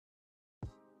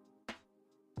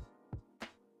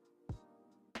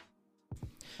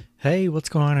Hey, what's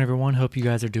going on, everyone? Hope you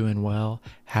guys are doing well.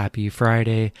 Happy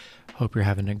Friday. Hope you're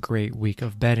having a great week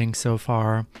of betting so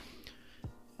far.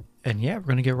 And yeah, we're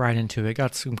going to get right into it.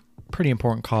 Got some pretty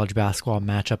important college basketball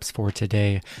matchups for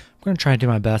today. I'm going to try and do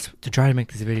my best to try to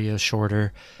make these videos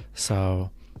shorter. So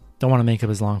don't want to make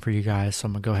them as long for you guys. So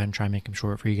I'm going to go ahead and try and make them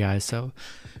short for you guys. So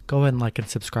go ahead and like and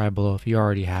subscribe below if you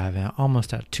already haven't.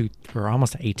 Almost at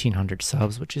 1,800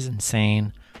 subs, which is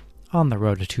insane. On the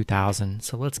road to 2,000.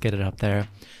 So let's get it up there.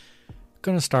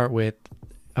 Going to start with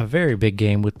a very big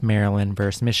game with Maryland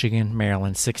versus Michigan.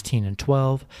 Maryland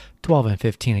 16-12,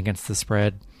 12-15 against the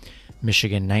spread.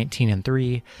 Michigan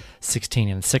 19-3,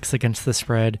 16-6 against the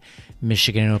spread.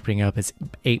 Michigan opening up as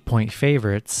 8-point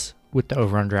favorites with the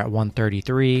over/under at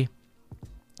 133.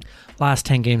 Last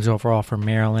 10 games overall for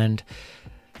Maryland,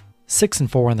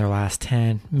 6-4 in their last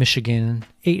 10. Michigan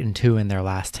 8-2 in their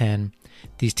last 10.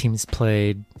 These teams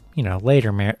played,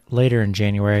 later in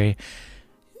January.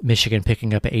 Michigan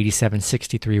picking up an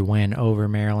 87-63 win over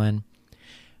Maryland.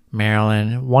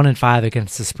 Maryland 1-5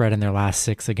 against the spread in their last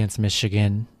 6 against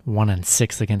Michigan.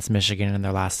 1-6 against Michigan in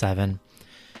their last 7.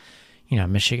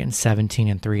 Michigan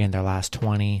 17-3 in their last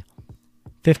 20.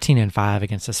 15-5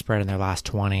 against the spread in their last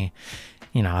 20.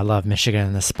 I love Michigan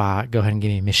in the spot. Go ahead and give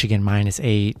me Michigan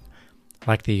 -8. I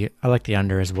like the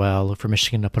under as well. Look for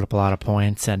Michigan to put up a lot of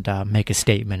points and make a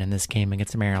statement in this game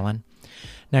against Maryland.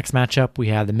 Next matchup, we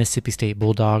have the Mississippi State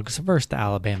Bulldogs versus the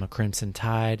Alabama Crimson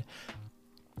Tide.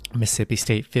 Mississippi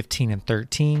State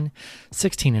 15-13,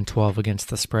 16-12 against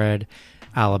the spread.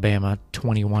 Alabama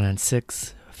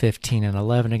 21-6,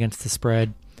 15-11 against the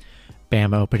spread.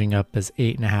 Bama opening up as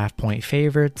 8.5-point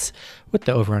favorites with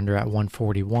the over/under at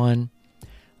 141.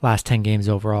 Last 10 games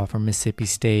overall for Mississippi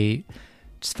State,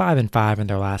 just 5-5 in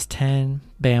their last 10.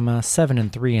 Bama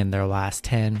 7-3 in their last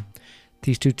 10.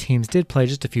 These two teams did play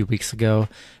just a few weeks ago.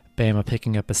 Bama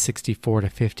picking up a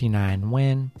 64-59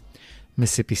 win.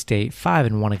 Mississippi State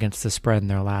 5-1 against the spread in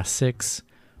their last 6.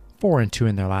 4-2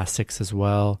 in their last 6 as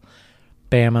well.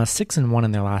 Bama 6-1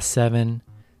 in their last 7.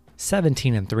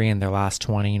 17-3 in their last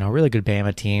 20. Really good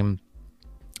Bama team.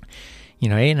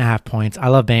 8.5 points. I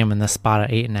love Bama in this spot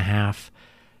at 8.5.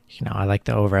 I like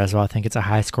the over as well. I think it's a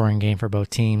high scoring game for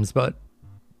both teams, but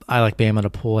I like Bama to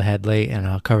pull ahead late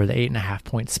and cover the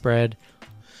 8.5-point spread.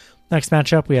 Next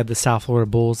matchup, we have the South Florida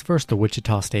Bulls versus the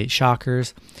Wichita State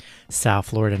Shockers. South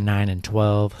Florida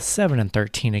 9-12,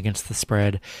 7-13 against the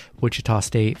spread. Wichita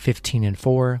State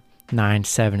 15-4,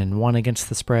 9-7-1 against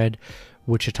the spread.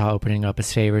 Wichita opening up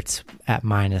as favorites at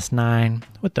 -9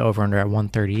 with the over/under at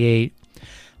 138.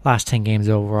 Last 10 games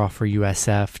overall for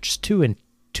USF, just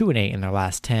 2-8 in their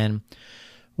last 10.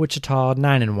 Wichita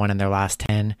 9-1 in their last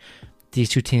 10. These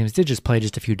two teams did just play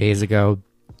just a few days ago.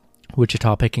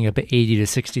 Wichita picking up an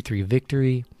 80-63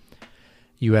 victory.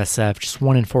 USF just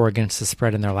 1-4 against the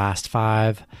spread in their last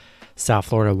 5. South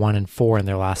Florida 1-4 in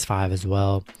their last 5 as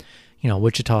well.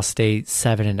 Wichita State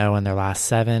 7-0 in their last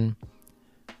 7.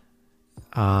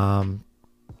 10-1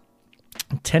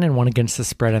 against the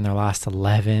spread in their last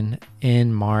 11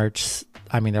 in March.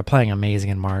 They're playing amazing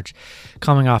in March.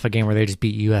 Coming off a game where they just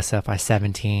beat USF by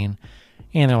 17.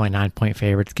 And they're only 9-point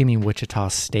favorites. Give me Wichita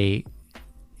State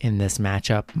in this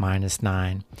matchup,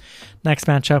 -9. Next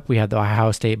matchup, we have the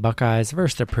Ohio State Buckeyes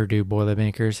versus the Purdue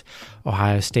Boilermakers.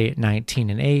 Ohio State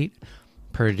 19-8,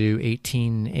 Purdue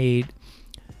 18-8.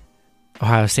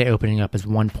 Ohio State opening up as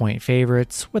 1-point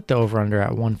favorites with the over/under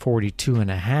at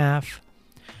 142.5.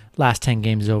 Last 10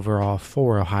 games overall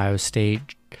for Ohio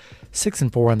State,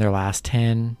 6-4 in their last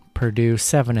 10. Purdue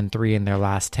 7-3 in their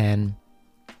last 10.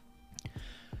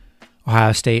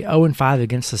 Ohio State 0-5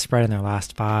 against the spread in their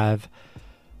last 5.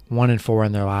 1-4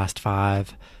 in their last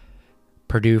 5.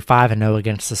 Purdue 5-0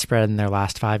 against the spread in their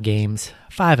last 5 games.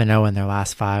 5-0 in their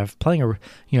last 5. Playing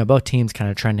both teams kind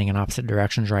of trending in opposite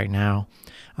directions right now.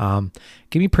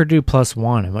 Give me Purdue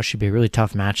 +1 and what should be a really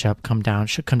tough matchup.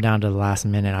 Should come down to the last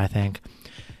minute, I think.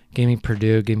 Give me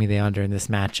Purdue. Give me the under in this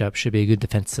matchup. Should be a good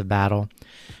defensive battle.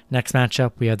 Next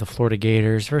matchup, we have the Florida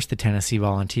Gators versus the Tennessee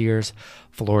Volunteers.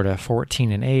 Florida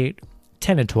 14-8.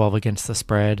 10-12 against the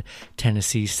spread.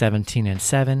 Tennessee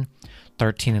 17-7,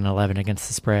 13-11 against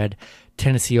the spread.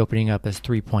 Tennessee opening up as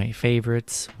 3-point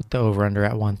favorites with the over/under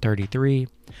at 133.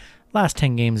 Last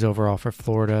 10 games overall for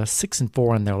Florida,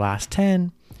 6-4 in their last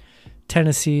 10.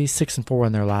 Tennessee 6-4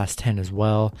 in their last 10 as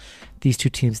well. These two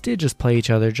teams did just play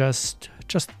each other just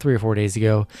 3 or 4 days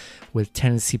ago, with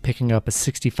Tennessee picking up a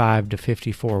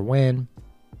 65-54 win.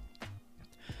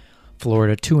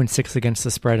 Florida 2-6 against the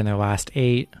spread in their last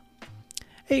 8.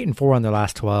 8-4 on their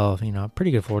last 12.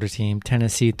 Pretty good Florida team.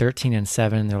 Tennessee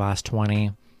 13-7 in their last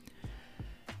 20.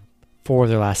 4 of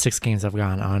their last 6 games have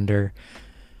gone under.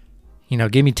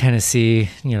 Give me Tennessee,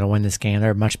 to win this game.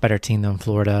 They're a much better team than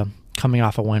Florida. Coming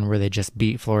off a win where they just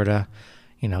beat Florida,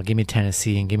 give me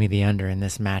Tennessee and give me the under in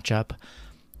this matchup.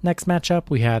 Next matchup,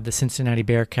 we have the Cincinnati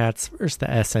Bearcats versus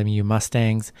the SMU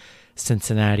Mustangs.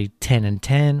 Cincinnati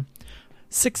 10-10,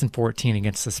 6-14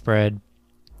 against the spread.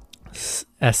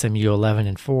 SMU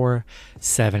 11-4,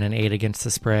 7-8 against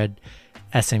the spread.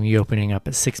 SMU opening up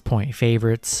at 6-point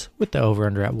favorites with the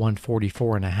over/under at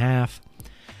 144.5.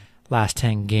 Last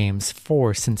 10 games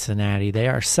for Cincinnati, they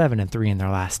are 7-3 in their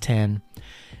last 10.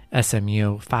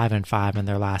 SMU 5-5 in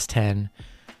their last 10.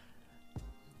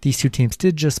 These two teams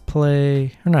did just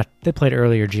play, or not, they played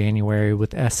earlier January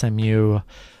with SMU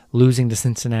losing to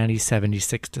Cincinnati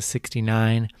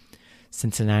 76-69.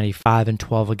 Cincinnati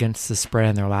 5-12 against the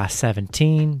spread in their last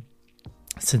 17.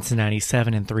 Cincinnati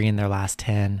 7-3 in their last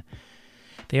 10.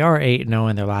 They are 8-0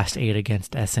 in their last 8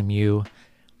 against SMU.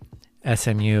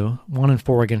 SMU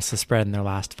 1-4 against the spread in their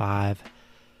last 5.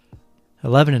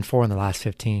 11-4 in the last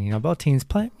 15. Both teams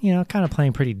play, kind of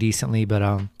playing pretty decently,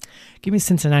 but give me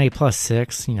Cincinnati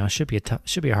 +6.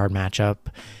 Should be a hard matchup.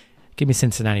 Give me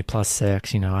Cincinnati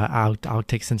 +6. I'll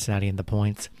take Cincinnati in the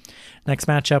points. Next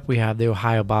matchup, we have the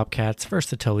Ohio Bobcats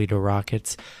versus the Toledo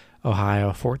Rockets.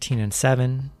 Ohio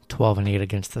 14-7, 12-8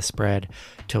 against the spread.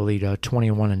 Toledo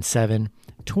 21-7,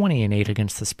 20-8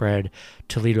 against the spread.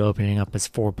 Toledo opening up as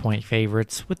 4-point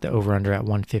favorites with the over/under at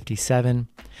 157.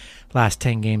 Last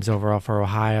 10 games overall for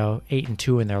Ohio,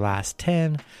 8-2 in their last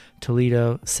 10.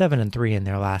 Toledo 7-3 in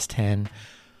their last 10.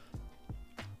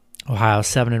 Ohio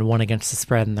 7-1 against the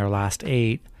spread in their last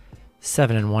 8.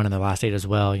 7-1 in their last 8 as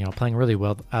well. Playing really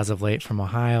well as of late from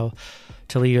Ohio.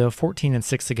 Toledo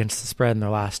 14-6 against the spread in their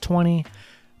last 20.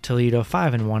 Toledo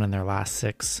 5-1 in their last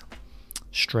 6.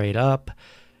 Straight up.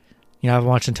 I've been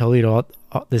watching Toledo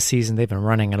this season. They've been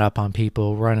running it up on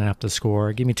people, running up the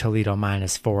score. Give me Toledo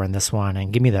 -4 in this one,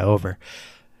 and give me the over.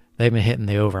 They've been hitting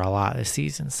the over a lot this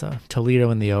season, so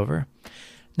Toledo in the over.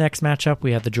 Next matchup,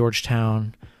 we have the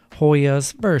Georgetown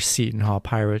Hoyas versus Seton Hall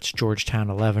Pirates. Georgetown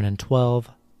 11-12,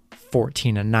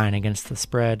 14-9 against the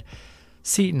spread.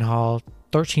 Seton Hall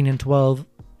 13-12,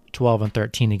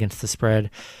 12-13 against the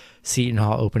spread. Seton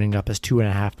Hall opening up as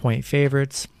 2.5-point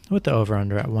favorites with the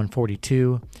over/under at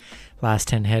 142. Last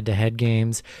 10 head-to-head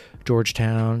games,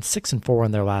 Georgetown 6-4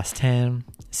 in their last 10.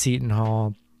 Seton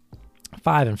Hall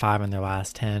 5-5 in their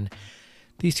last 10.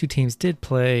 These two teams did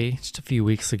play just a few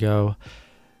weeks ago.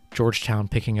 Georgetown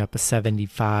picking up a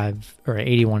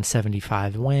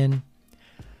 81-75 win.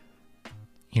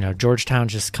 Georgetown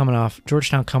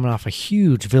coming off a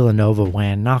huge Villanova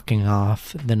win, knocking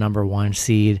off the number 1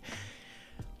 seed.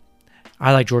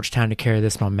 I like Georgetown to carry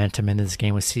this momentum in this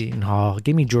game with Seton Hall.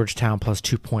 Give me Georgetown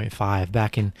 +2.5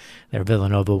 back in their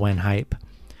Villanova win hype.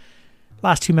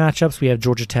 Last 2 matchups, we have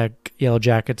Georgia Tech Yellow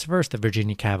Jackets versus the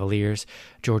Virginia Cavaliers.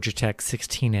 Georgia Tech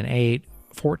 16-8,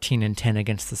 14-10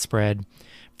 against the spread.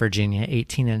 Virginia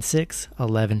 18-6,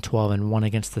 11-12-1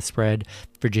 against the spread.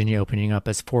 Virginia opening up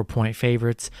as 4-point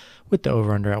favorites with the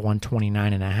over/under at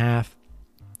 129.5.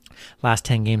 Last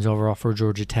 10 games overall for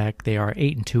Georgia Tech, they are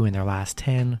 8-2 in their last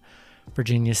 10.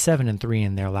 Virginia 7-3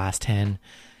 in their last 10.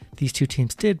 These two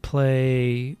teams did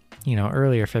play,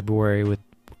 earlier February with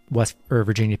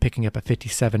Virginia picking up a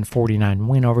 57-49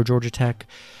 win over Georgia Tech.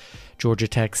 Georgia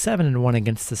Tech 7-1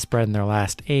 against the spread in their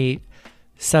last 8.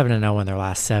 7-0 in their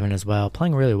last 7 as well.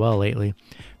 Playing really well lately.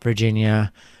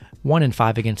 Virginia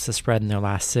 1-5 against the spread in their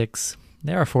last 6.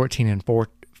 They are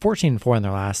 14-4 in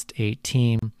their last 8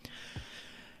 team.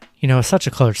 Such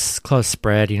a close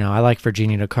spread. I like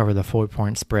Virginia to cover the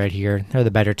 4-point spread here. They're the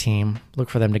better team. Look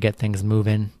for them to get things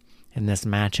moving in this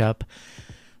matchup.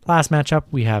 Last matchup,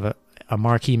 we have a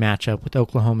marquee matchup with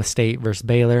Oklahoma State versus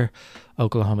Baylor.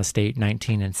 Oklahoma State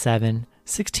 19-7,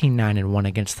 16-9-1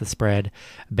 against the spread.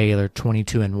 Baylor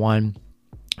 22-1,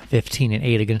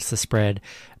 15-8 against the spread.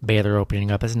 Baylor opening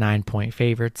up as 9-point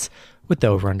favorites with the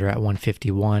over/under at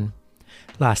 151.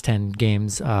 Last 10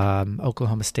 games,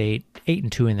 Oklahoma State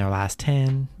 8-2 in their last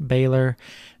 10. Baylor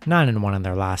 9-1 in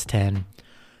their last 10.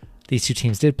 These two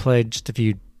teams did play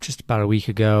just about a week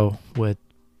ago, with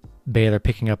Baylor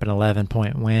picking up an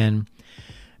 11-point win.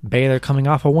 Baylor coming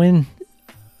off a win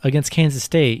against Kansas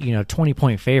State,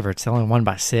 20-point favorites. They only won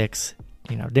by 6.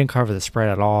 Didn't cover the spread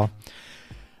at all.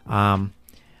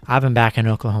 I've been backing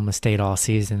Oklahoma State all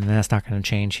season, and that's not going to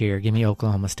change here. Give me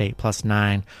Oklahoma State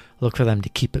 +9. Look for them to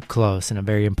keep it close in a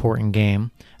very important game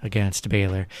against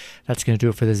Baylor. That's going to do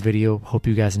it for this video. Hope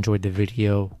you guys enjoyed the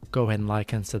video. Go ahead and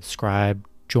like and subscribe.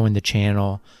 Join the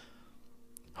channel.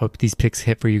 Hope these picks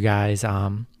hit for you guys.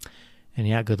 And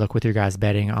yeah, good luck with your guys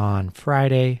betting on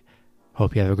Friday.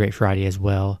 Hope you have a great Friday as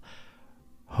well.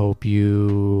 Hope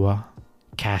you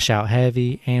cash out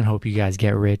heavy and hope you guys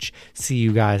get rich. See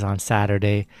you guys on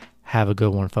Saturday. Have a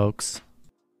good one, folks.